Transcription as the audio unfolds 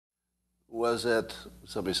Was it,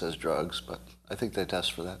 somebody says drugs, but I think they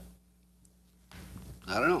test for that.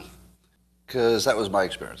 I don't know, because that was my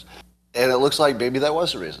experience. And it looks like maybe that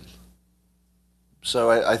was the reason. So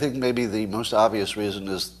I think maybe the most obvious reason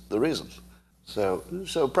is the reason. So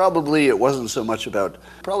probably it wasn't so much about,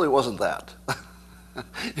 probably wasn't that.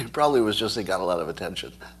 It probably was just it got a lot of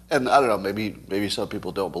attention. And I don't know, maybe some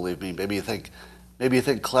people don't believe me. Maybe you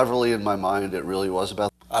think cleverly in my mind it really was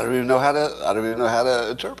about, I don't even know how to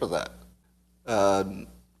interpret that.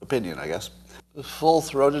 Opinion, I guess.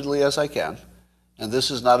 Full-throatedly as I can. And this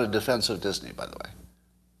is not a defense of Disney, by the way.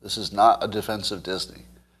 This is not a defense of Disney.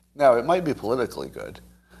 Now, it might be politically good.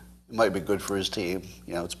 It might be good for his team.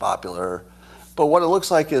 You know, it's popular. But what it looks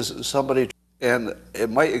like is somebody, and it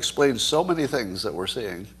might explain so many things that we're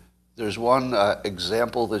seeing. There's one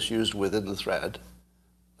example that's used within the thread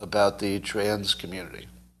about the trans community.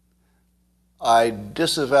 I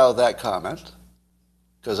disavow that comment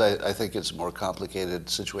because I think it's a more complicated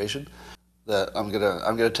situation. That I'm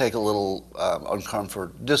gonna take a little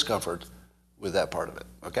discomfort with that part of it.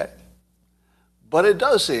 Okay, but it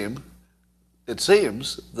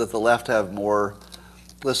seems that the left have more,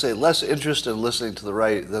 let's say, less interest in listening to the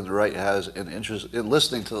right than the right has in interest in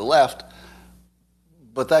listening to the left.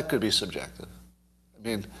 But that could be subjective. I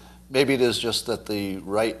mean, maybe it is just that the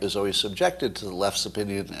right is always subjected to the left's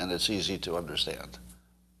opinion, and it's easy to understand.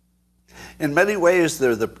 In many ways,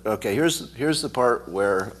 they're the okay. Here's the part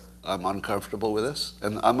where I'm uncomfortable with this,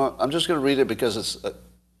 and I'm just going to read it because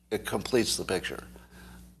it completes the picture.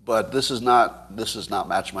 But this does not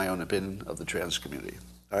match my own opinion of the trans community.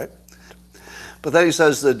 All right. But then he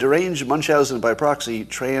says the deranged Munchausen by proxy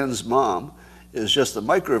trans mom is just a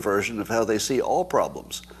micro version of how they see all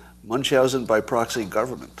problems. Munchausen by proxy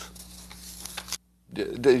government.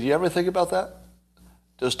 Did you ever think about that?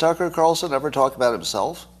 Does Tucker Carlson ever talk about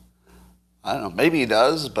himself? I don't know. Maybe he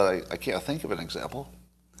does, but I can't think of an example.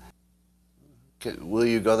 Will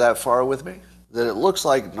you go that far with me? That it looks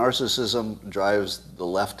like narcissism drives the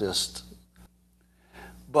leftist.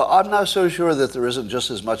 But I'm not so sure that there isn't just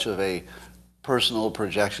as much of a personal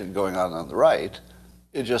projection going on the right.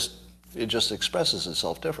 It just expresses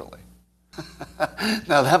itself differently.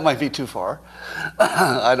 Now, that might be too far.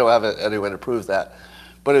 I don't have any way to prove that.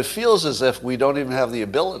 But it feels as if we don't even have the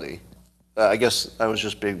ability. I guess I was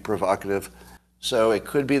just being provocative. So it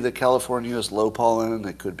could be that California is low pollen.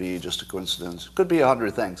 It could be just a coincidence. It could be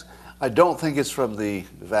 100 things. I don't think it's from the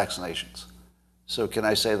vaccinations. So can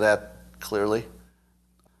I say that clearly?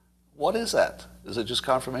 What is that? Is it just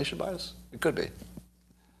confirmation bias? It could be.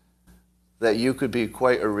 That you could be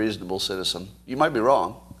quite a reasonable citizen. You might be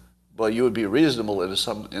wrong, but you would be reasonable in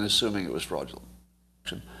assuming it was fraudulent.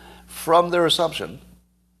 From their assumption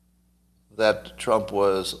that Trump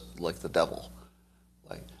was like the devil.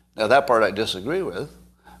 Now that part I disagree with,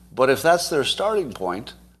 but if that's their starting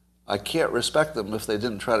point, I can't respect them if they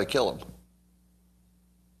didn't try to kill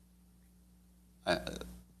him.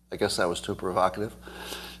 I guess that was too provocative.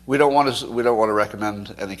 We don't want to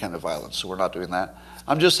recommend any kind of violence, so we're not doing that.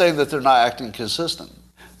 I'm just saying that they're not acting consistent.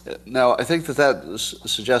 Now, I think that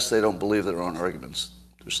suggests they don't believe their own arguments.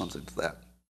 There's something to that.